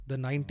The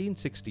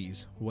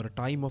 1960s were a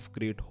time of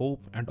great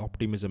hope and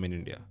optimism in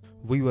India.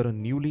 We were a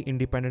newly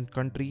independent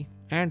country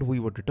and we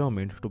were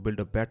determined to build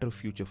a better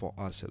future for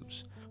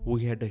ourselves.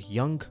 We had a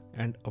young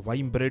and a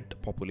vibrant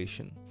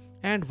population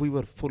and we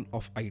were full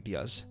of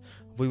ideas.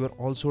 We were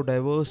also a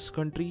diverse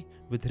country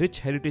with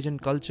rich heritage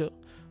and culture.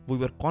 We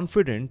were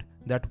confident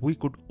that we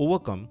could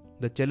overcome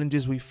the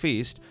challenges we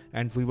faced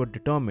and we were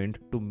determined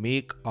to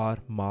make our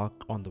mark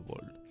on the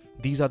world.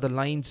 These are the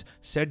lines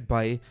said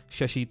by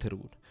Shashi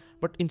Tharoor.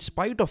 But in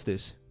spite of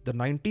this, the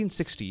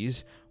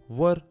 1960s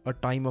were a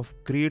time of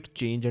great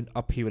change and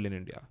upheaval in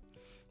India.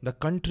 The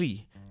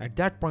country at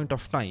that point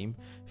of time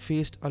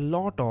faced a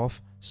lot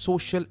of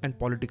social and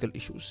political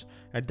issues.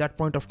 At that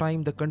point of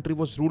time, the country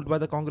was ruled by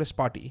the Congress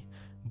party.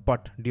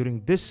 But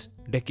during this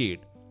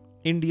decade,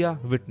 India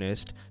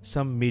witnessed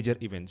some major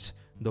events.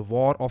 The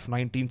War of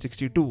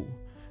 1962,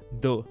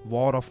 the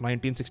War of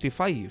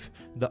 1965,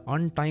 the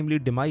untimely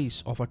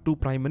demise of our two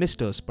prime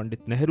ministers,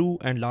 Pandit Nehru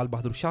and Lal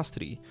Bahadur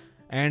Shastri,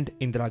 and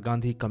Indira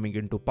Gandhi coming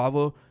into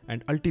power,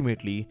 and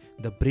ultimately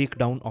the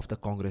breakdown of the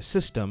Congress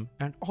system,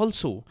 and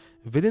also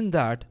within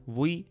that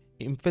we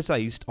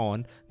emphasized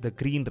on the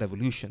Green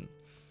Revolution.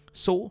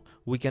 So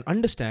we can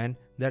understand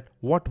that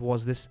what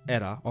was this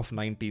era of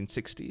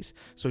 1960s.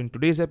 So in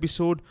today's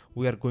episode,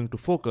 we are going to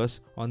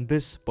focus on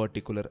this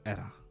particular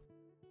era.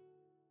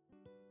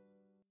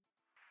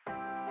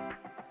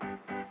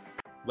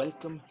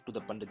 Welcome to the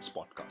Pandits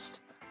Podcast,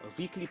 a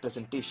weekly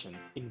presentation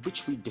in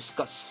which we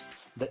discuss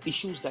the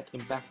issues that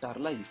impact our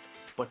life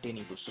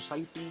pertaining to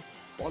society,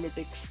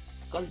 politics,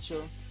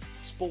 culture,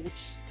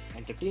 sports,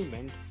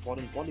 entertainment,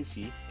 foreign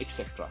policy,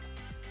 etc.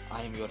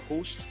 I am your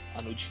host,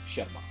 Anuj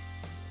Sharma.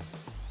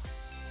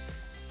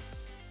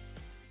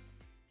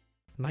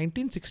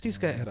 1960s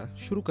का era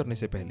शुरू करने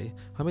से पहले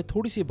हमें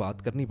थोड़ी सी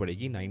बात करनी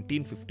पड़ेगी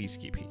 1950s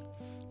की भी।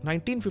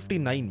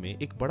 1959 में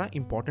एक बड़ा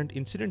इंपॉर्टेंट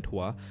इंसिडेंट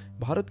हुआ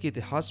भारत के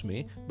इतिहास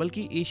में,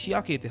 बल्कि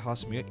एशिया के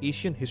इतिहास में,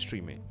 एशियन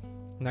हिस्ट्री में।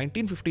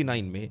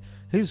 1959 में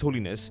his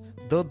holiness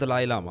the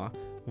Dalai Lama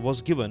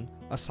was given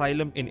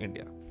asylum in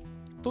India.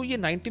 तो ये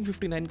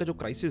 1959 का जो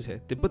क्राइसिस है,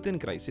 तिब्बतियन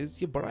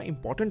क्राइसिस, ये बड़ा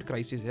इंपॉर्टेंट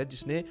क्राइसिस है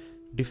जिसने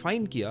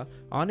डिफाइन किया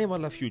आने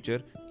वाला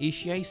फ्यूचर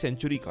एशियाई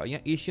सेंचुरी का या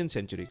एशियन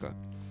सेंचुरी का।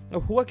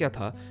 अब हुआ क्या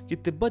था कि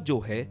तिब्बत जो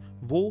है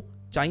वो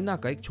चाइना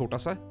का एक छोटा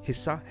सा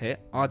हिस्सा है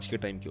आज के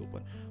टाइम के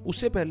ऊपर।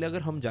 उससे पहले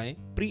अगर हम जाएं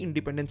प्री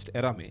इंडिपेंडेंस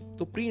एरा में,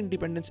 तो प्री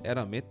इंडिपेंडेंस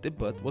एरा में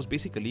Tibet was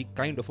basically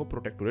kind of a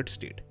protectorate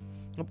state.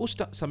 अब उस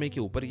समय के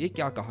ऊपर ये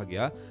क्या कहा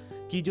गया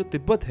कि जो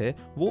तिब्बत है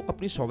वो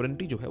अपनी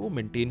सॉवरेनिटी जो है वो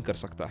मेंटेन कर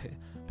सकता है।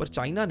 पर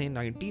चाइना ने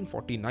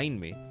 1949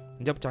 में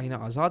जब चाइना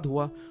आज़ाद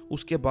हुआ,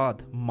 उसके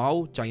बाद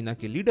माओ चाइना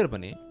के लीडर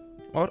बने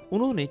और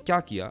उन्होंने क्या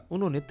किया,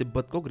 उन्होंने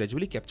तिब्बत को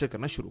ग्रेजुअली कैप्चर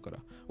करना शुरू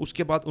करा।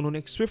 उसके बाद उन्होंने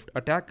एक स्विफ्ट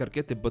अटैक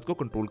करके तिब्बत को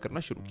कंट्रोल करना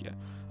शुरू किया।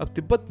 अब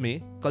तिब्बत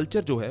में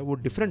कल्चर जो है वो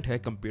डिफरेंट है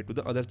compare to the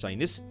other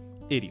Chinese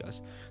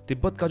areas.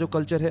 Tibet का जो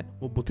कल्चर है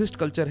वो बुद्धिस्ट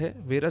कल्चर है,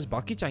 वेरस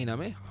बाकी चाइना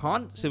में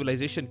हान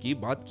सिविलाइजेशन की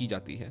बात की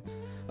जाती है।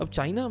 अब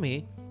चाइना में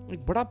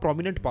एक बड़ा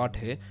प्रोमिनेंट पार्ट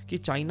है कि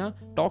China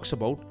talks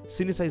about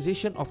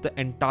सिनिसाइजेशन of the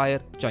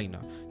entire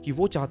China, कि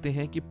वो चाहते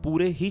हैं कि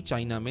पूरे ही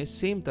चाइना में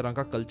सेम तरह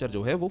का कल्चर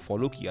जो है वो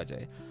फॉलो किया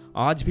जाए।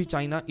 आज भी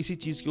चाइना इसी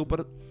चीज़ के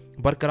ऊपर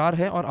बरकरार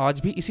है और आज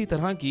भी इसी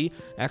तरह की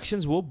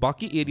एक्शंस वो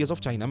बाकी एरियाज ऑफ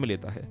चाइना में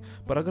लेता है।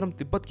 पर अगर हम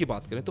तिब्बत की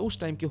बात करें तो उस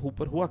टाइम के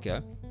ऊपर हुआ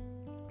क्या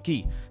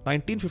कि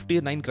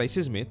 1959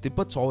 क्राइसिस में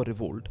Tibet saw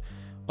revolt,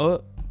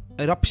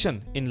 a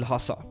eruption in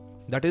Lhasa,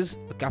 that is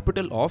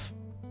capital of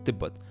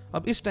Tibet.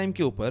 अब इस टाइम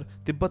के ऊपर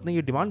तिब्बत ने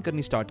ये डिमांड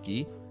करनी स्टार्ट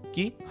की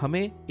कि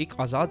हमें एक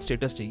आज़ाद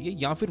स्टेटस चाहिए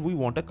या फिर we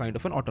want a kind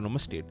of N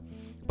autonomous state.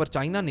 पर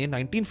चाइना ने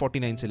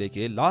 1949 से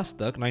लेके लास्ट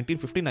तक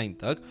 1959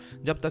 तक,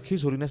 जब तक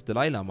his holiness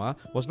Dalai Lama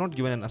was not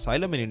given an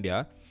asylum in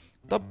India,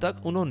 तब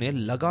तक उन्होंने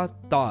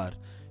लगातार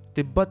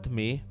तिब्बत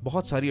में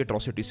बहुत सारी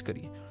एट्रोसिटीज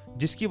करी,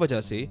 जिसकी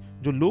वजह से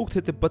जो लोग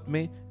थे तिब्बत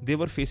में, दे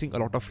were facing a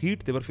lot of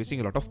heat, they were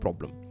facing a lot of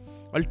problem.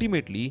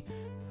 Ultimately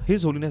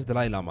his holiness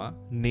Dalai Lama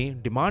ने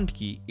डिमांड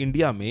की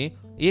इंडिया में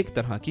एक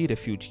तरह की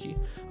रेफ्यूज की।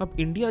 अब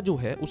इंडिया जो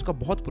है उसका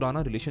बहुत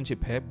पुराना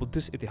रिलेशनशिप है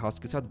बुद्धिस्ट इतिहास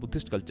के साथ,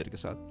 बुद्धिस्ट कल्चर के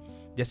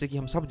साथ। जैसे कि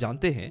हम सब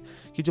जानते हैं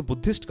कि जो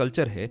बुद्धिस्ट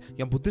कल्चर है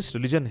या बुद्धिस्ट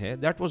रिलीजन है,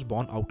 that was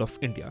born out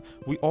of India.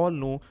 We all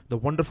know the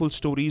wonderful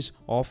stories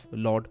of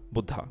Lord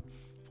Buddha.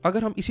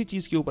 अगर हम इसी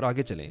चीज़ के ऊपर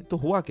आगे चलें तो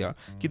हुआ क्या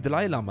कि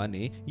दलाई लामा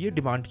ने ये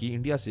डिमांड की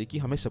इंडिया से कि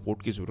हमें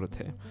सपोर्ट की ज़रूरत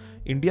है।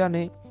 इंडिया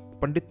ने,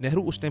 पंडित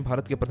नेहरू उस टाइम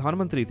भारत के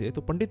प्रधानमंत्री थे,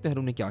 तो पंडित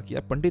नेहरू ने क्या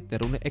किया, पंडित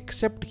नेहरू ने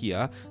एक्सेप्ट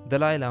किया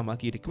दलाई लामा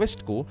की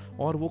रिक्वेस्ट को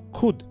और वो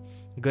खुद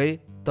गए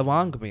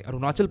तवांग में,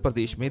 अरुणाचल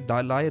प्रदेश में,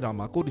 दलाई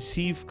लामा को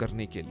रिसीव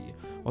करने के लिए।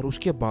 और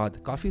उसके बाद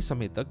काफ़ी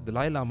समय तक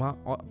दलाई लामा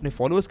और अपने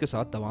फॉलोअर्स के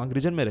साथ तवांग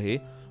रीजन में रहे।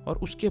 और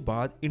उसके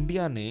बाद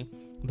इंडिया ने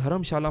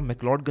धर्मशाला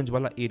मैक्लोडगंज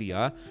वाला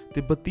एरिया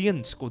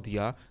तिब्बतियंस को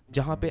दिया,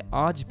 जहाँ पे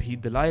आज भी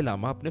दलाई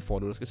लामा अपने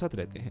फॉलोअर्स के साथ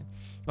रहते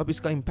हैं। अब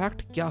इसका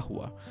इम्पैक्ट क्या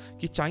हुआ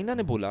कि चाइना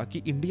ने बोला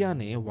कि इंडिया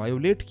ने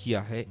वायोलेट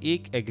किया है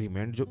एक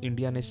एग्रीमेंट जो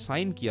इंडिया ने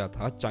साइन किया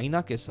था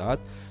चाइना के साथ,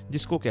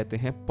 जिसको कहते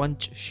हैं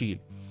पंचशील,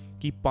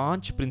 की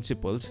 5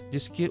 प्रिंसिपल्स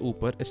जिसके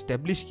ऊपर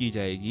एस्टेब्लिश की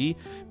जाएगी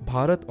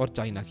भारत और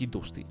चाइना की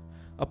दोस्ती।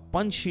 अब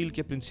पंचशील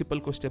के प्रिंसिपल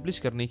को एस्टेब्लिश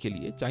करने के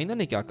लिए चाइना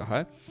ने क्या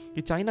कहा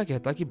कि चाइना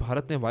कहता कि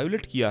भारत ने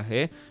वायोलेट किया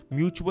है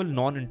म्यूचुअल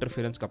नॉन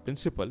इंटरफेरेंस का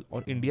प्रिंसिपल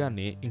और इंडिया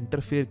ने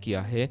इंटरफेयर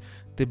किया है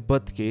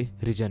तिब्बत के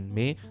रीजन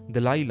में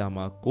दलाई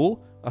लामा को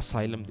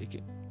असाइलम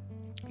देके।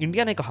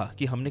 इंडिया ने कहा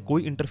कि हमने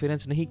कोई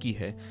इंटरफेरेंस नहीं की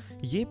है,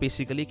 ये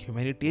बेसिकली एक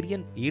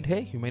ह्यूमैनिटेरियन एड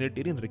है,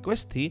 ह्यूमैनिटेरियन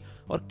रिक्वेस्ट थी,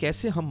 और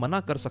कैसे हम मना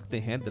कर सकते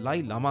हैं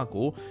दलाई लामा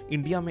को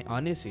इंडिया में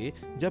आने से,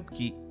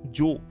 जबकि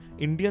जो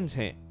इंडियंस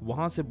हैं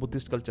वहाँ से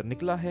बुद्धिस्ट कल्चर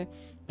निकला है।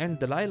 And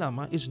Dalai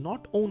Lama is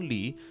not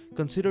only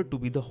considered to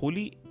be the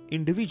Holi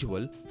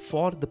individual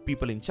for the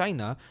people in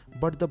China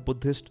but the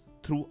Buddhist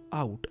through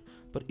out.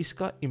 पर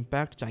इसका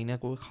इम्पैक्ट चाइना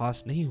को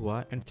खास नहीं हुआ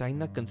and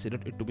China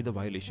considered it to be the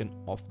violation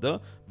of the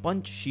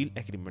Panchsheel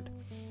agreement.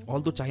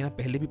 Although China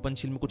पहले भी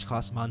पंचशील में कुछ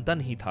खास मानता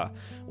नहीं था,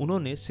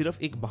 उन्होंने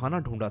सिर्फ एक बहाना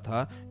ढूंढा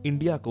था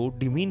इंडिया को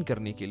डिमीन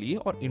करने के लिए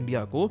और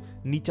इंडिया को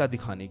नीचा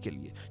दिखाने के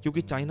लिए,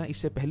 क्योंकि चाइना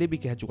इससे पहले भी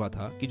कह चुका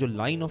था कि जो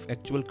लाइन ऑफ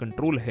एक्चुअल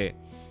कंट्रोल है,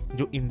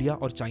 जो इंडिया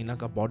और चाइना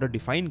का बॉर्डर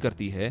डिफाइन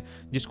करती है,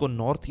 जिसको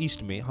नॉर्थ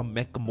ईस्ट में हम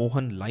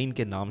मैकमोहन लाइन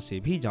के नाम से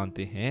भी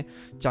जानते हैं,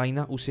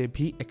 चाइना उसे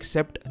भी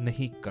एक्सेप्ट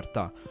नहीं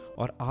करता।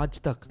 और आज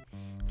तक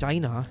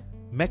चाइना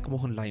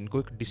मैकमोहन लाइन को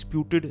एक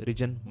डिस्प्यूटेड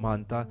रीजन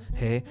मानता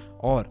है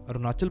और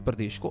अरुणाचल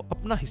प्रदेश को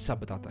अपना हिस्सा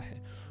बताता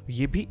है।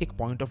 ये भी एक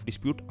पॉइंट ऑफ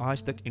डिस्प्यूट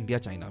आज तक इंडिया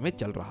चाइना में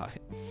चल रहा है।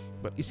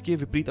 पर इसके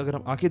विपरीत अगर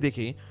हम आगे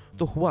देखें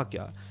तो हुआ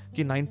क्या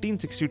कि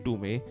 1962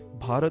 में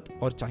भारत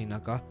और चाइना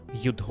का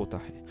युद्ध होता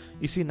है।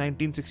 इसी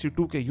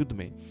 1962 के युद्ध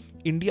में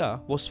India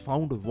was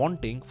found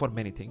wanting for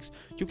many things,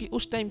 क्योंकि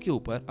उस टाइम के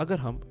ऊपर अगर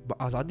हम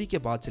आज़ादी के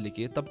बाद से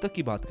लेके तब तक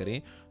की बात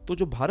करें तो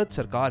जो भारत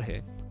सरकार है,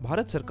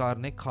 भारत सरकार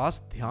ने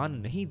खास ध्यान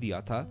नहीं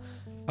दिया था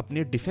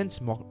अपने डिफेंस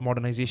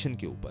मॉडर्नाइजेशन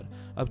के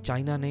ऊपर। अब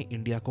चाइना ने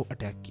इंडिया को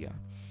अटैक किया।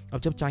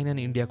 अब जब चाइना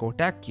ने इंडिया को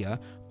अटैक किया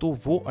तो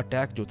वो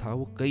अटैक जो था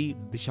वो कई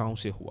दिशाओं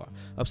से हुआ।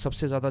 अब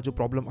सबसे ज़्यादा जो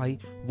प्रॉब्लम आई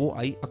वो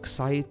आई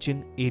अक्साई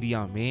चिन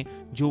एरिया में,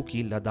 जो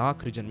कि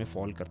लद्दाख रीजन में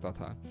फॉल करता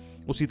था।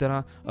 उसी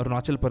तरह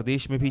अरुणाचल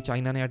प्रदेश में भी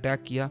चाइना ने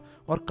अटैक किया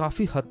और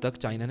काफ़ी हद तक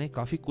चाइना ने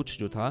काफ़ी कुछ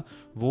जो था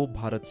वो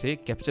भारत से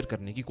कैप्चर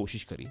करने की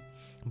कोशिश करी।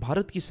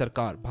 भारत की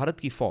सरकार, भारत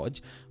की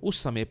फ़ौज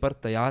उस समय पर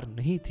तैयार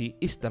नहीं थी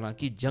इस तरह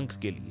की जंग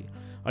के लिए।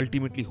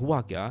 अल्टीमेटली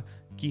हुआ क्या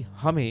कि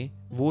हमें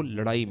वो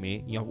लड़ाई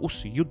में या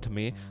उस युद्ध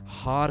में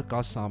हार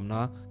का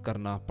सामना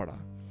करना पड़ा।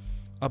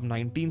 अब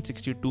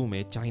 1962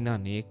 में चाइना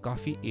ने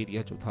काफ़ी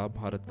एरिया जो था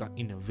भारत का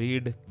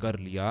इन्वेड कर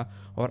लिया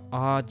और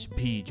आज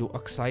भी जो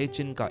अक्साई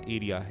चिन का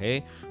एरिया है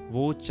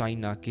वो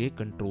चाइना के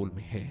कंट्रोल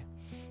में है।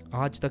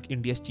 आज तक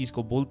इंडिया इस चीज़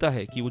को बोलता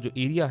है कि वो जो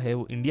एरिया है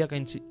वो इंडिया का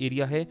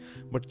एरिया है,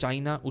 बट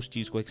चाइना उस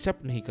चीज़ को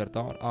एक्सेप्ट नहीं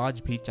करता और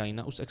आज भी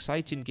चाइना उस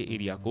अक्साई चिन के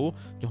एरिया को,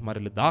 जो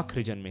हमारे लद्दाख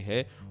रीजन में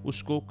है,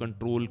 उसको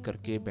कंट्रोल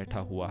करके बैठा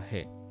हुआ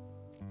है।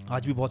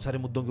 आज भी बहुत सारे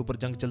मुद्दों के ऊपर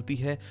जंग चलती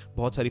है,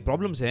 बहुत सारी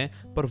प्रॉब्लम्स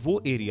हैं, पर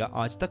वो एरिया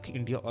आज तक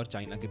इंडिया और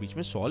चाइना के बीच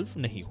में सॉल्व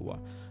नहीं हुआ।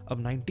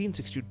 अब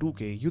 1962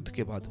 के युद्ध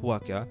के बाद हुआ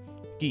क्या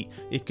कि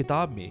एक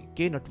किताब में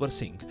के नटवर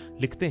सिंह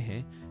लिखते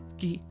हैं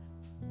कि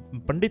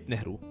पंडित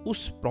नेहरू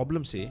उस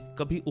प्रॉब्लम से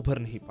कभी उभर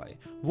नहीं पाए।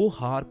 वो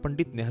हार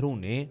पंडित नेहरू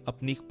ने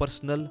अपनी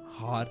पर्सनल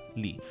हार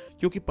ली,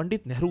 क्योंकि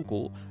पंडित नेहरू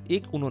को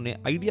एक उन्होंने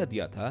आइडिया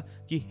दिया था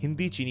कि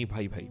हिंदी चीनी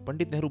भाई भाई।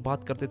 पंडित नेहरू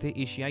बात करते थे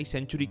एशियाई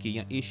सेंचुरी की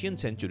या एशियन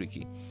सेंचुरी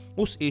की।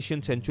 उस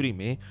एशियन सेंचुरी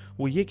में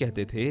वो ये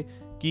कहते थे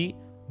कि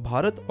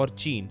भारत और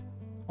चीन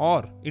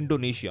और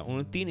इंडोनेशिया,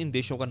 उन्होंने 3 इन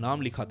देशों का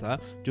नाम लिखा था,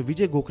 जो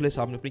विजय गोखले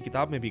साहब ने अपनी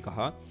किताब में भी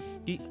कहा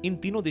कि इन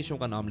तीनों देशों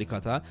का नाम लिखा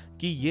था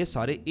कि ये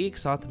सारे एक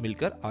साथ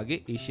मिलकर आगे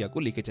एशिया को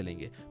लेके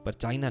चलेंगे। पर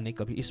चाइना ने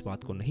कभी इस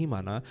बात को नहीं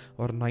माना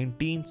और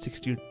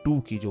 1962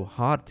 की जो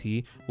हार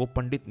थी वो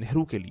पंडित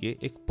नेहरू के लिए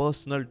एक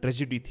पर्सनल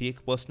ट्रेजेडी थी, एक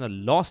पर्सनल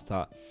लॉस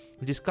था,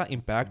 जिसका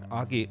इम्पैक्ट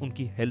आगे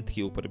उनकी हेल्थ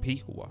के ऊपर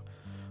भी हुआ।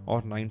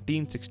 और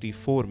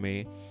 1964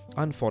 में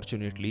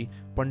unfortunately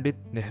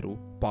Pandit Nehru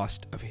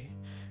passed away.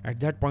 At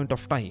that point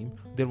of time,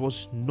 there was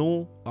no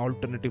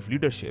alternative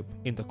leadership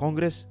in the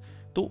Congress,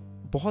 तो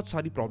बहुत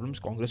सारी प्रॉब्लम्स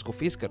कांग्रेस को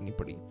फेस करनी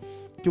पड़ी,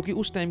 क्योंकि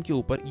उस टाइम के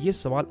ऊपर ये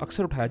सवाल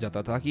अक्सर उठाया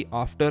जाता था कि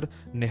आफ्टर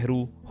नेहरू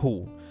हु।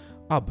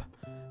 अब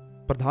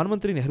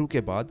प्रधानमंत्री नेहरू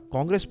के बाद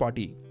कांग्रेस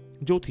पार्टी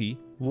जो थी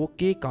वो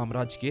के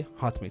कामराज के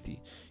हाथ में थी।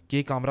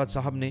 के कामराज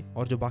साहब ने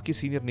और जो बाकी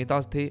सीनियर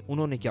नेता थे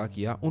उन्होंने क्या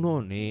किया,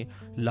 उन्होंने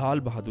लाल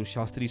बहादुर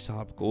शास्त्री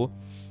साहब को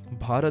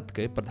भारत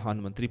के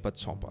प्रधानमंत्री पद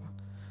सौंपा।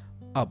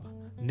 अब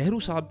नेहरू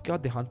साहब का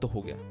देहांत तो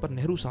हो गया, पर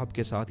नेहरू साहब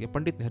के साथ या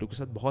पंडित नेहरू के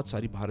साथ बहुत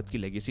सारी भारत की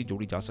लेगेसी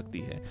जोड़ी जा सकती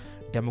है।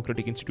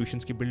 डेमोक्रेटिक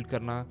इंस्टीट्यूशंस की बिल्ड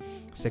करना,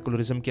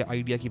 सेकुलरिज्म के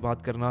आइडिया की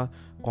बात करना,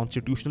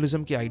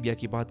 कॉन्स्टिट्यूशनलिज्म के आइडिया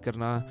की बात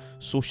करना,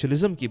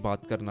 सोशलिज्म की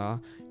बात करना,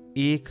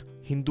 एक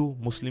हिंदू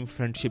मुस्लिम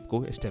फ्रेंडशिप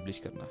को एस्टेब्लिश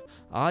करना।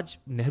 आज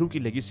नेहरू की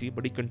लेगेसी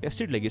बड़ी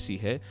कंटेस्टेड लेगेसी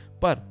है,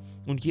 पर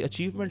उनकी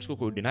अचीवमेंट्स को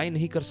कोई डिनाई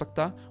नहीं कर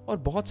सकता और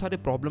बहुत सारे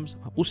प्रॉब्लम्स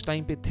उस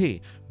टाइम पे थे,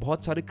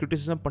 बहुत सारे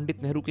क्रिटिसिज्म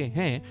पंडित नेहरू के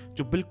हैं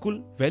जो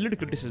बिल्कुल वैलिड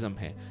क्रिटिसिज्म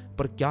है।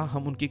 पर क्या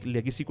हम उनकी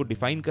लेगेसी को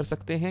डिफाइन कर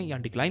सकते हैं या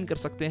डिक्लाइन कर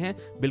सकते हैं?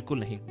 बिल्कुल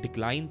नहीं।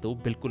 डिक्लाइन तो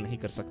बिल्कुल नहीं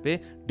कर सकते,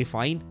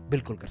 डिफाइन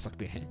बिल्कुल कर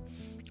सकते हैं।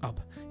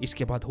 अब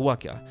इसके बाद हुआ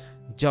क्या,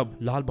 जब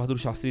लाल बहादुर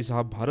शास्त्री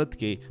साहब भारत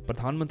के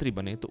प्रधानमंत्री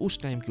बने तो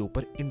उस टाइम के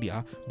ऊपर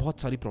इंडिया बहुत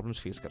बहुत सारी प्रॉब्लम्स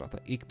फेस कर रहा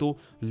था। एक तो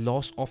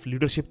लॉस ऑफ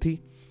लीडरशिप थी,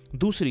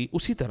 दूसरी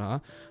उसी तरह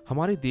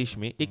हमारे देश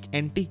में एक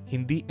एंटी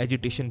हिंदी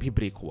एजिटेशन भी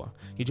ब्रेक हुआ।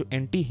 ये जो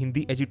एंटी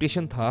हिंदी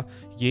एजिटेशन था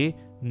ये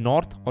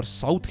नॉर्थ और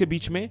साउथ के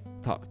बीच में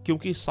था,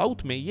 क्योंकि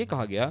साउथ में ये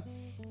कहा गया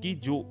कि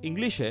जो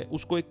इंग्लिश है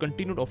उसको एक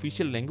कंटिन्यूड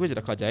ऑफिशियल लैंग्वेज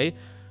रखा जाए,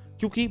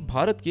 क्योंकि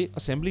भारत के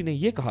असेंबली ने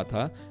यह कहा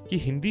था कि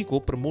हिंदी को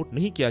प्रमोट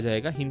नहीं किया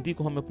जाएगा, हिंदी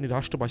को हम अपनी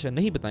राष्ट्रभाषा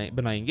नहीं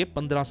बनाएंगे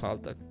 15 साल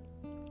तक।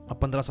 अब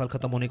 15 साल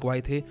खत्म होने को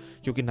आए थे,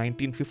 क्योंकि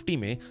 1950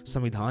 में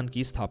संविधान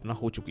की स्थापना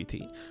हो चुकी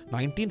थी।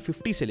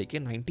 1950 से लेकर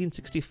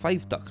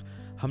 1965 तक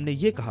हमने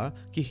ये कहा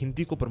कि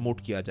हिंदी को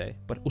प्रमोट किया जाए,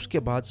 पर उसके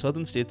बाद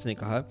सदर्न स्टेट्स ने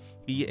कहा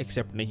कि ये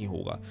एक्सेप्ट नहीं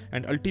होगा,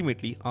 एंड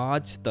अल्टीमेटली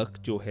आज तक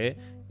जो है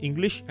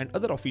English and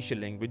other official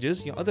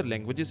languages या other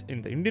languages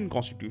in the Indian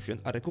constitution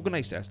are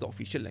recognised as the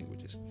official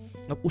languages.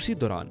 अब उसी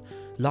दौरान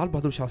लाल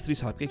बहादुर शास्त्री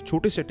साहब के एक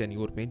छोटे से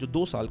टेन्योर में, जो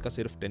 2 साल का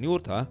सिर्फ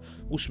टेन्योर था,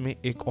 उसमें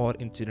एक और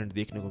इंसिडेंट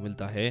देखने को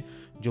मिलता है,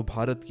 जो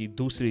भारत की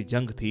दूसरी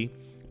जंग थी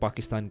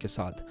पाकिस्तान के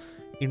साथ,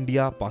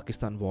 इंडिया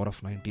पाकिस्तान वॉर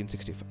ऑफ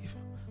 1965।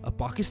 अब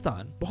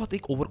पाकिस्तान बहुत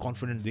एक ओवर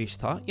कॉन्फिडेंट देश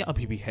था, या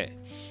अभी भी है।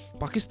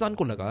 पाकिस्तान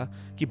को लगा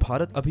कि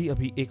भारत अभी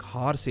अभी एक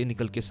हार से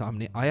निकल के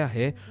सामने आया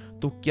है,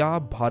 तो क्या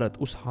भारत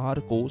उस हार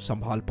को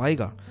संभाल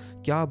पाएगा,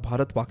 क्या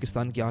भारत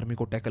पाकिस्तान की आर्मी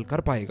को टैकल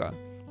कर पाएगा।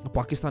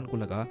 पाकिस्तान को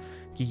लगा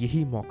कि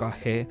यही मौका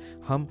है,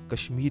 हम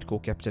कश्मीर को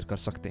कैप्चर कर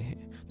सकते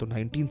हैं। तो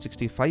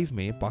 1965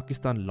 में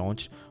Pakistan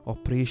launch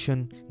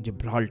Operation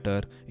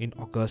Gibraltar in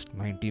August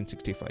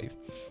 1965।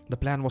 The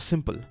plan was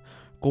simple: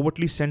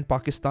 covertly send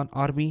Pakistan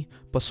army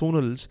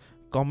personals,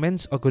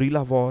 commence a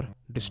guerrilla war,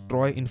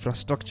 destroy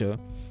infrastructure,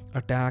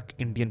 attack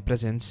Indian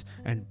presence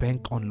and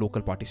bank on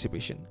local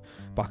participation।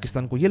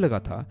 Pakistan को ये लगा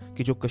था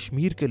कि जो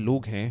कश्मीर के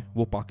लोग हैं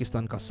वो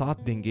पाकिस्तान का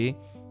साथ देंगे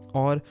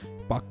और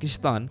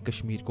पाकिस्तान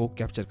कश्मीर को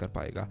कैप्चर कर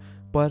पाएगा।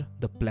 पर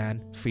the plan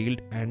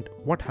failed, and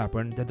what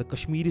happened that the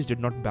Kashmiris did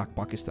not back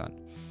Pakistan.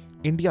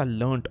 India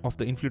learnt of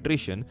the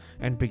infiltration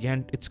and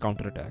began its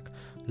counter-attack।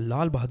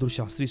 Lal Bahadur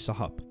Shastri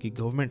साहब की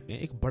गवर्नमेंट ने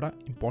एक बड़ा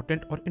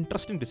इंपॉर्टेंट और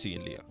इंटरेस्टिंग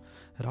डिसीजन लिया।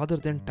 Rather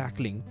than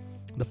tackling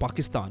the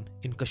Pakistan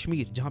in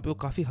Kashmir, जहाँ पे वो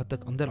काफ़ी हद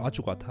तक अंदर आ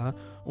चुका था,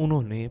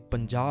 उन्होंने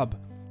पंजाब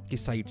की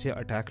साइड से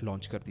अटैक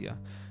लॉन्च कर दिया,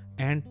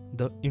 and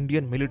the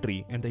Indian military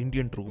and the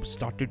Indian troops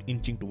started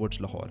inching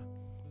towards Lahore.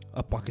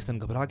 अब पाकिस्तान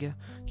घबरा गया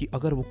कि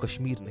अगर वो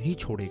कश्मीर नहीं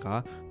छोड़ेगा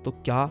तो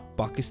क्या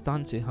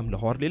पाकिस्तान से हम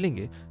लाहौर ले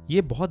लेंगे।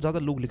 ये बहुत ज़्यादा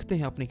लोग लिखते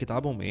हैं अपनी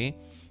किताबों में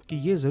कि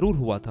ये ज़रूर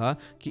हुआ था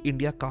कि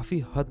इंडिया काफ़ी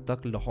हद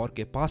तक लाहौर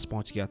के पास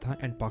पहुंच गया था,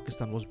 and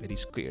Pakistan was very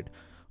scared.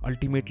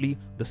 Ultimately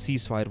the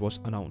ceasefire was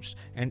announced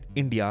and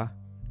India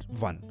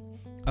won.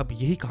 अब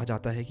यही कहा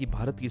जाता है कि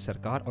भारत की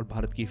सरकार और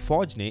भारत की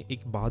फौज ने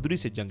एक बहादुरी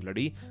से जंग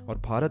लड़ी और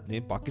भारत ने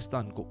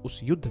पाकिस्तान को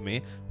उस युद्ध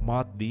में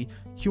मात दी,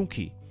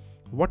 क्योंकि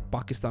what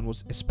Pakistan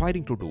was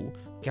aspiring to do,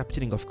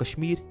 capturing of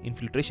Kashmir,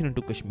 infiltration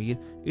into Kashmir,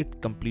 it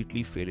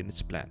completely failed in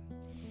its plan.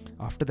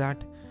 After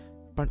that,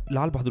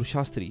 Lal Bahadur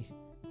Shastri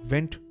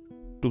went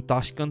to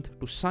Tashkent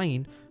to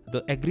sign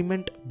the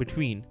agreement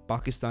between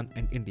Pakistan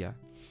and India.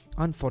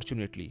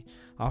 Unfortunately,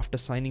 after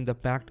signing the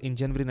pact in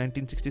January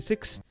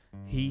 1966,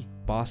 he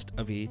passed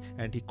away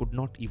and he could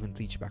not even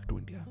reach back to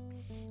India.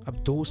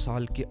 अब 2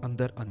 साल के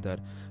अंदर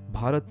अंदर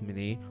भारत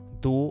ने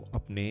 2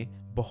 अपने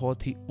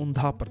बहुत ही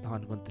उम्दा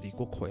प्रधानमंत्री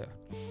को खोया।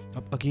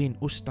 अब अगेन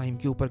उस टाइम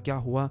के ऊपर क्या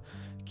हुआ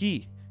कि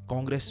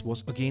Congress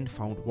was again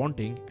found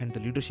wanting and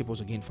the leadership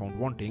was again found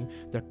wanting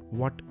that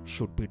what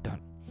should be done.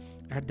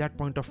 At that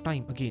point of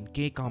time again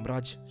K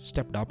Kamaraj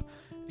stepped up,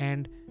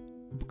 and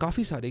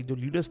काफ़ी सारे जो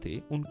लीडर्स थे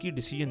उनकी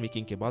डिसीजन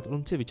मेकिंग के बाद और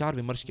उनसे विचार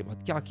विमर्श के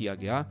बाद क्या किया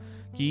गया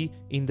कि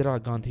इंदिरा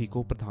गांधी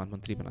को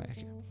प्रधानमंत्री बनाया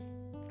गया।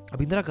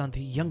 अब इंदिरा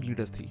गांधी यंग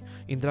लीडर्स थी।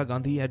 Indira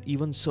Gandhi had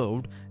even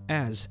served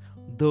as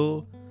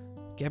the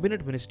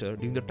cabinet minister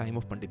during the time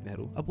of Pandit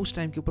Nehru. अब उस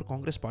टाइम के ऊपर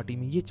कांग्रेस पार्टी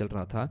में ये चल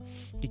रहा था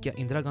कि क्या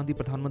इंदिरा गांधी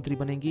प्रधानमंत्री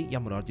बनेंगी या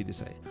मोरारजी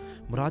देसाई।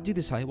 मोरारजी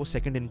देसाई वो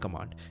second in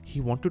command, he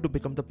wanted to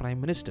become the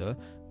prime minister,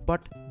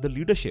 but the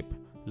leadership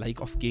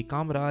like of K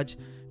Kamaraj,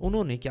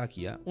 उन्होंने क्या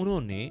किया,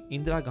 उन्होंने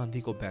इंदिरा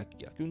गांधी को बैक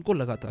किया, कि उनको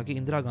लगा था कि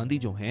इंदिरा गांधी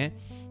जो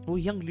हैं वो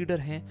यंग लीडर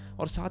हैं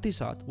और साथ ही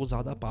साथ वो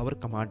ज़्यादा पावर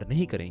कमांड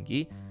नहीं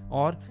करेंगी,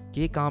 और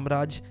K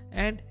Kamaraj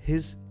and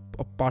his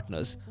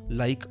partners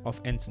like of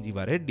N.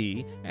 Sanjeeva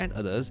Reddy and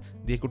others,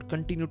 they could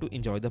continue to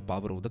enjoy the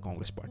power of the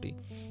Congress party।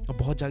 अब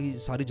बहुत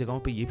सारी जगहों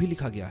पे ये भी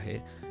लिखा गया है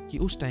कि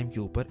उस टाइम के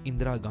ऊपर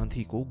इंदिरा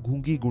गांधी को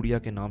गूंगी गुड़िया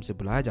के नाम से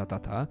बुलाया जाता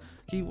था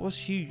कि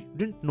she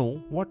didn't know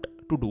what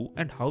to do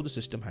and how the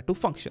system had to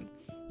function।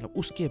 अब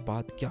उसके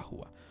बाद क्या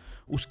हुआ,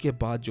 उसके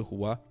बाद जो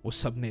हुआ वो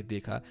सब ने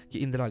देखा कि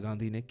इंदिरा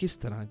गांधी ने किस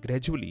तरह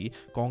ग्रेजुअली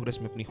कांग्रेस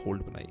में अपनी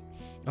होल्ड बनाई।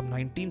 अब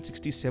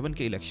 1967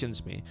 के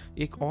इलेक्शंस में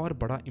एक और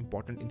बड़ा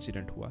इंपॉर्टेंट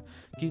इंसिडेंट हुआ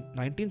कि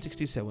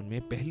 1967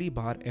 में पहली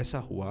बार ऐसा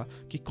हुआ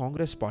कि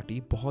कांग्रेस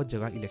पार्टी बहुत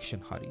जगह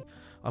इलेक्शन हारी।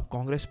 अब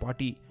कांग्रेस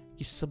पार्टी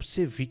की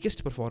सबसे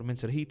वीकेस्ट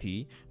परफॉर्मेंस रही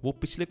थी वो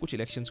पिछले कुछ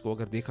इलेक्शंस को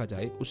अगर देखा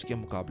जाए उसके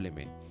मुकाबले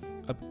में।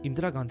 अब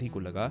इंदिरा गांधी को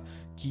लगा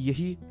कि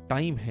यही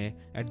टाइम है,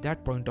 at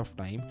that point of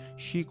time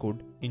she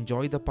could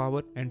enjoy the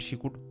power and she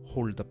could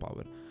hold the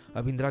power.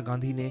 अब इंदिरा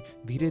गांधी ने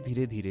धीरे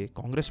धीरे धीरे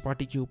कांग्रेस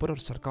पार्टी के ऊपर और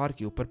सरकार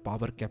के ऊपर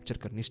पावर कैप्चर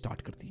करनी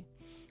स्टार्ट कर दी।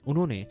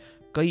 उन्होंने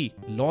कई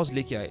लॉज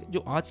लेके आए जो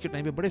आज के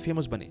टाइम पे बड़े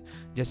फेमस बने,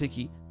 जैसे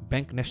कि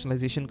बैंक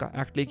नेशनलाइजेशन का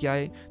एक्ट लेके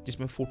आए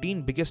जिसमें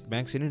 14 biggest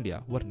banks in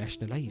India were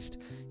nationalised.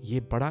 ये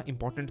बड़ा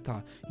इंपॉर्टेंट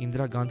था।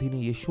 इंदिरा गांधी ने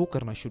ये शो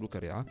करना शुरू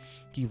किया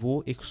कि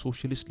वो एक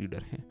सोशलिस्ट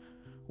लीडर हैं।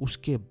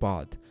 उसके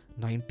बाद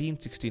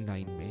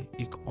 1969 में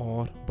एक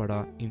और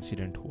बड़ा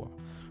इंसिडेंट हुआ।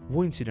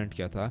 वो इंसिडेंट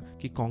क्या था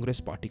कि कांग्रेस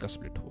पार्टी का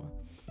स्प्लिट हुआ।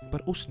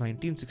 पर उस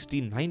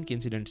 1969 के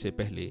इंसिडेंट से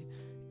पहले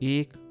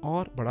एक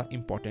और बड़ा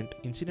इंपॉर्टेंट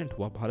इंसिडेंट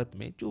हुआ भारत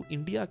में, जो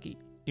इंडिया की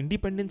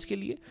इंडिपेंडेंस के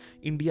लिए,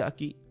 इंडिया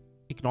की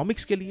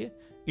इकोनॉमिक्स के लिए,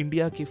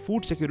 इंडिया की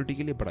फूड सिक्योरिटी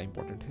के लिए बड़ा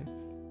इंपॉर्टेंट है।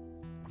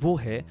 वो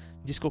है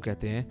जिसको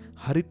कहते हैं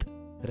हरित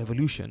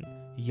रेवोल्यूशन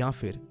या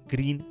फिर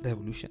ग्रीन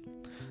रेवोल्यूशन।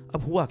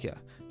 अब हुआ क्या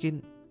कि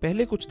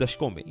पहले कुछ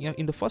दशकों में या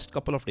in the first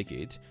couple of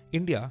decades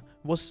India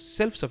was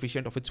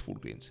self-sufficient of its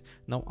food grains.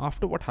 Now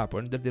after what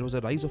happened that there was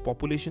a rise of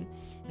population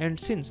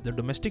and since the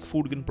domestic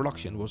food grain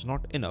production was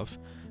not enough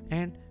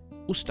and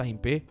उस time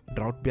पे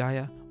drought भी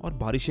आया और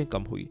बारिशें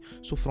कम हुई,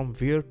 so from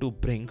where to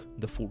bring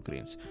the food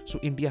grains?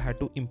 So India had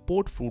to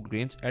import food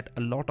grains at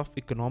a lot of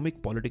economic,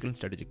 political and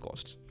strategic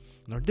costs.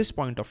 Now at this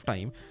point of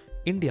time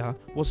India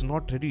was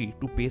not ready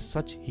to pay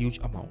such huge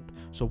amount.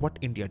 So what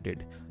India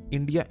did?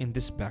 India in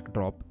this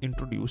backdrop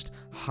introduced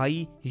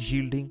high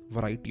yielding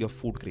variety of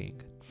food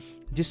grain,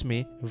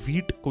 जिसमें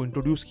wheat को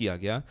introduce किया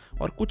गया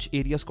और कुछ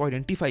areas को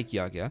identify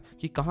किया गया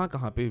कि कहाँ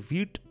कहाँ पे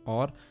वीट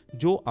और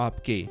जो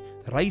आपके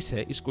राइस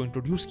है इसको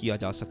इंट्रोड्यूस किया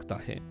जा सकता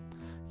है।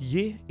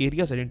 ये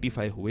एरियाज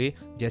आइडेंटिफाई हुए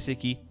जैसे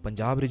कि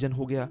पंजाब रीजन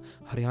हो गया,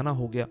 हरियाणा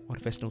हो गया और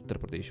वेस्टर्न उत्तर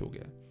प्रदेश हो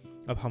गया।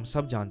 अब हम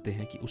सब जानते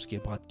हैं कि उसके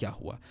बाद क्या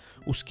हुआ।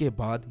 उसके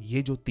बाद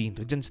ये जो 3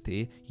 रीजन्स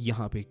थे,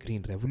 यहाँ पे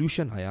ग्रीन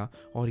रेवोल्यूशन आया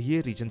और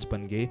ये रीजन्स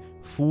बन गए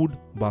फूड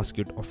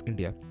बास्केट ऑफ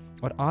इंडिया।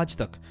 और आज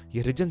तक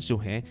ये रीजन्स जो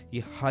हैं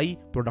ये हाई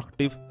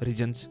प्रोडक्टिव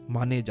रीजन्स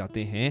माने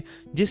जाते हैं,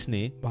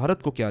 जिसने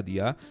भारत को क्या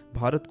दिया?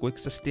 भारत को एक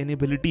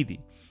सस्टेनेबिलिटी दी,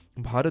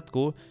 भारत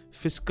को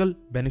फिस्कल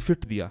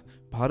बेनिफिट दिया,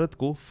 भारत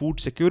को फूड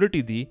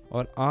सिक्योरिटी दी।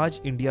 और आज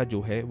इंडिया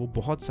जो है वो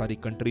बहुत सारी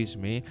कंट्रीज़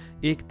में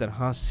एक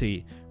तरह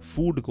से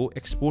फूड को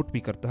एक्सपोर्ट भी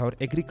करता है और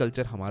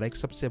एग्रीकल्चर हमारा एक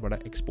सबसे बड़ा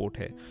एक्सपोर्ट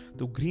है।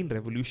 तो ग्रीन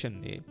रेवोल्यूशन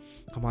ने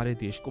हमारे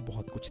देश को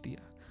बहुत कुछ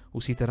दिया।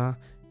 उसी तरह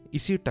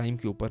इसी टाइम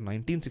के ऊपर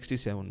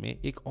 1967 में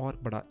एक और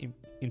बड़ा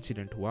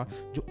इंसिडेंट हुआ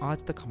जो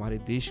आज तक हमारे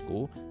देश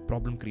को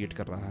प्रॉब्लम क्रिएट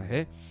कर रहा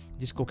है,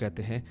 जिसको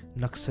कहते हैं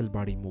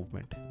नक्सलबाड़ी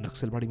मूवमेंट।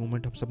 नक्सलबाड़ी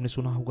मूवमेंट हम सब ने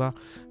सुना होगा।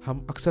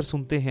 हम अक्सर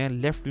सुनते हैं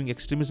लेफ्ट विंग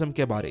एक्सट्रीमिज्म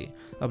के बारे।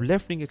 अब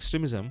लेफ्ट विंग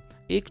एक्सट्रीमिज्म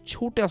एक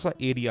छोटा सा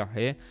एरिया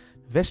है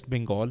वेस्ट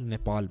बंगाल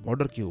नेपाल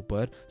बॉर्डर के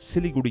ऊपर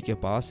सिलीगुड़ी के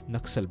पास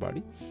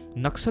नक्सलबाड़ी।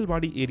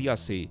 नक्सलबाड़ी एरिया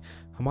से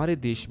हमारे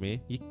देश में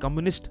ये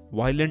कम्युनिस्ट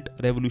वायलेंट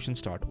रेवोल्यूशन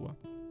स्टार्ट हुआ।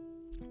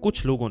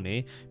 कुछ लोगों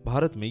ने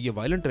भारत में ये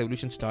वायलेंट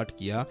रेवोल्यूशन स्टार्ट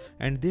किया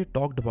and they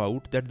talked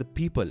about that the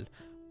people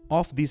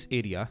of this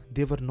area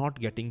they were not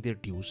getting their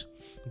dues,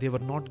 they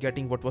were not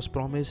getting what was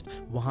promised।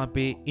 वहाँ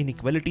पे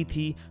inequality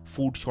थी,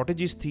 food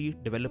shortages थी,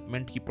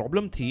 development की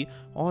problem थी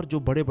और जो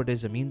बड़े बड़े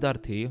ज़मींदार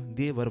थे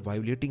they were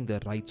violating the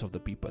rights of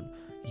the people।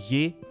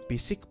 ये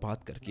बेसिक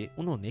बात करके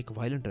उन्होंने एक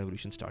वायलेंट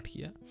रेवोल्यूशन स्टार्ट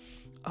किया।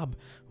 अब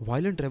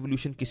वायलेंट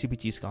रेवोल्यूशन किसी भी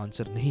चीज़ का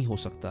आंसर नहीं हो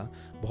सकता।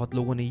 बहुत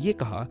लोगों ने ये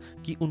कहा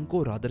कि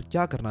उनको रादर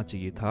क्या करना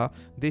चाहिए था,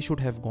 they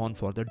should have gone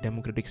for the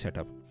democratic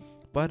setup,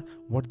 पर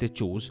what they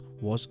chose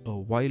was a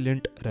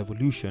violent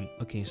revolution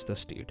against the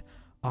state।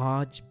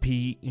 आज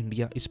भी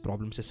इंडिया इस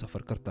प्रॉब्लम से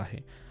सफ़र करता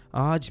है।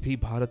 आज भी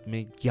भारत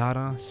में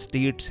 11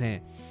 स्टेट्स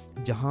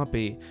हैं जहाँ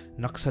पे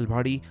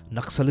नक्सलबाड़ी,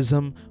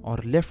 नक्सलिज्म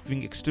और लेफ्ट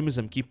विंग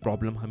एक्सट्रीमिज्म की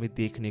प्रॉब्लम हमें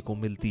देखने को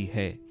मिलती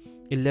है।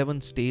 11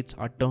 states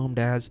are termed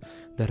as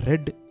the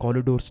red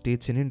corridor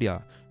states in India,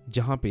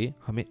 जहाँ पे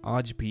हमें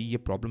आज भी ये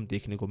प्रॉब्लम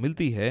देखने को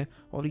मिलती है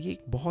और ये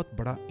एक बहुत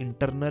बड़ा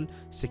इंटरनल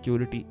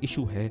सिक्योरिटी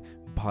इशू है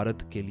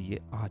भारत के लिए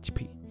आज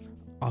भी।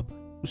 अब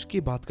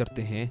उसकी बात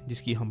करते हैं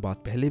जिसकी हम बात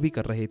पहले भी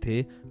कर रहे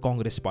थे,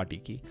 कांग्रेस पार्टी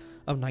की।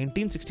 अब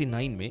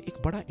 1969 में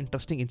एक बड़ा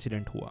इंटरेस्टिंग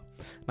इंसिडेंट हुआ।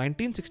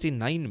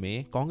 1969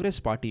 में कांग्रेस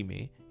पार्टी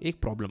में एक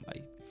प्रॉब्लम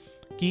आई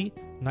कि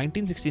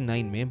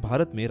 1969 में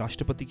भारत में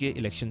राष्ट्रपति के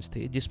इलेक्शंस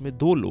थे, जिसमें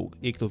 2 लोग,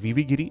 एक तो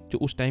वीवी गिरी जो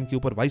उस टाइम के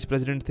ऊपर वाइस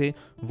प्रेसिडेंट थे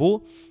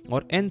वो,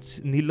 और एन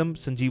नीलम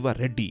संजीवा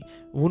रेड्डी,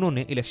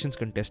 उन्होंने इलेक्शंस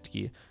कंटेस्ट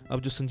किए।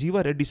 अब जो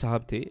संजीवा रेड्डी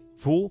साहब थे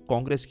वो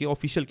कांग्रेस के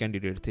ऑफिशियल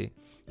कैंडिडेट थे,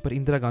 पर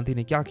इंदिरा गांधी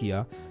ने क्या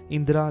किया?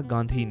 इंदिरा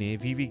गांधी ने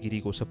वीवी गिरी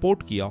को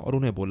सपोर्ट किया और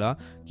उन्हें बोला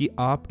कि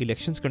आप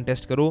इलेक्शंस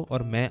कंटेस्ट करो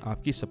और मैं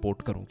आपकी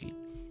सपोर्ट करूंगी।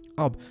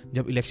 अब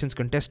जब इलेक्शंस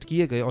कंटेस्ट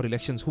किए गए और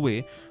इलेक्शंस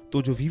हुए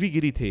तो जो वीवी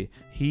गिरी थे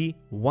ही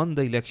one the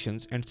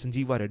elections and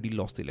Sanjeeva Reddy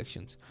lost the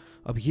elections.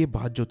 अब ये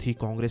बात जो थी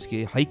कांग्रेस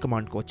के हाई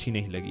कमांड को अच्छी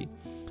नहीं लगी।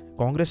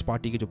 कांग्रेस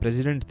पार्टी के जो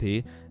प्रेसिडेंट थे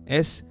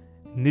एस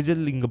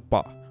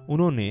निजलिंगप्पा,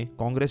 उन्होंने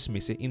कांग्रेस में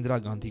से इंदिरा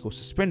गांधी को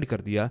सस्पेंड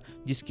कर दिया,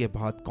 जिसके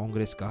बाद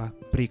कांग्रेस का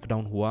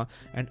ब्रेकडाउन हुआ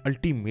एंड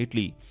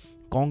अल्टीमेटली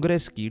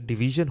कांग्रेस की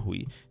डिवीजन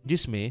हुई,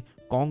 जिसमें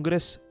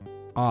कांग्रेस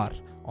आर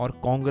और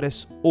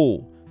कांग्रेस ओ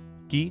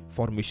की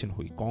फॉर्मेशन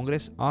हुई।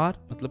 कांग्रेस आर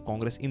मतलब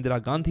कांग्रेस इंदिरा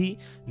गांधी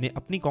ने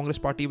अपनी कांग्रेस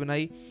पार्टी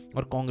बनाई,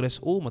 और कांग्रेस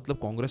ओ मतलब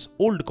कांग्रेस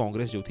ओल्ड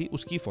कांग्रेस जो थी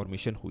उसकी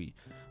फॉर्मेशन हुई।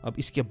 अब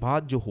इसके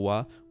बाद जो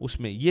हुआ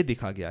उसमें यह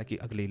देखा गया कि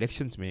अगले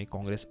इलेक्शंस में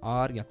कांग्रेस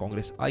आर या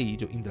कांग्रेस आई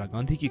जो इंदिरा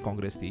गांधी की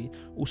कांग्रेस थी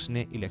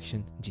उसने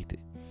इलेक्शन जीते।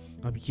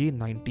 अब ये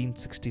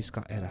 1960s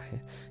का एरा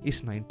है।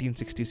 इस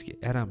 1960s के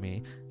एरा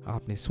में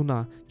आपने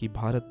सुना कि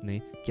भारत ने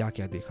क्या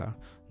क्या देखा।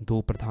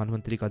 2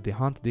 प्रधानमंत्री का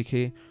देहांत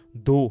देखे,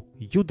 2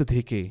 युद्ध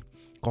देखे,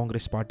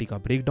 कांग्रेस पार्टी का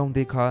ब्रेकडाउन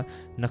देखा,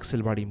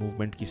 नक्सलवाड़ी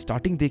मूवमेंट की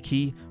स्टार्टिंग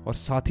देखी, और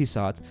साथ ही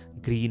साथ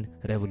ग्रीन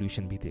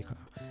रेवोल्यूशन भी देखा।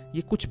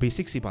 ये कुछ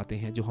बेसिक सी बातें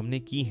हैं जो हमने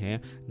की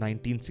हैं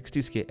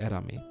 1960s के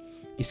एरा में।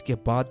 इसके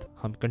बाद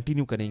हम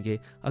कंटिन्यू करेंगे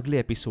अगले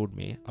एपिसोड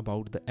में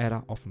about the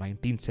era of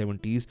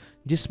 1970s,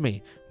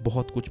 जिसमें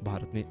बहुत कुछ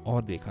भारत ने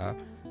और देखा,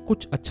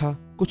 कुछ अच्छा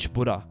कुछ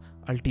बुरा।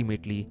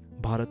 अल्टीमेटली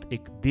भारत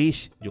एक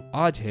देश जो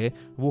आज है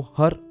वो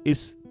हर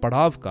इस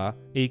पड़ाव का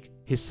एक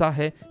हिस्सा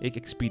है, एक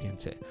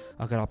एक्सपीरियंस है।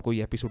 अगर आपको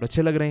ये एपिसोड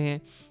अच्छे लग रहे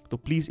हैं तो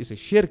प्लीज़ इसे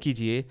शेयर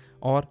कीजिए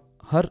और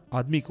हर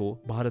आदमी को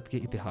भारत के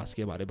इतिहास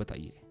के बारे में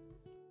बताइए।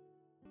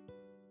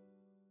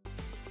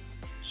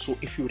 So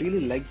if you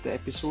really liked the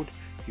episode,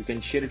 you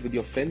can share it with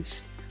your friends,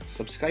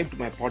 subscribe to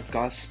my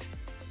podcast,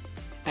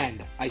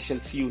 and I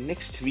shall see you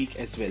next week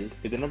as well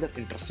with another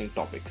interesting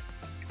topic.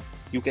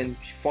 You can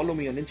follow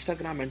me on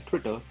Instagram and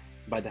Twitter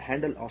by the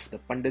handle of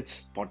the Pandits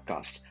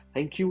Podcast.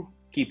 Thank you.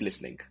 Keep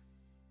listening.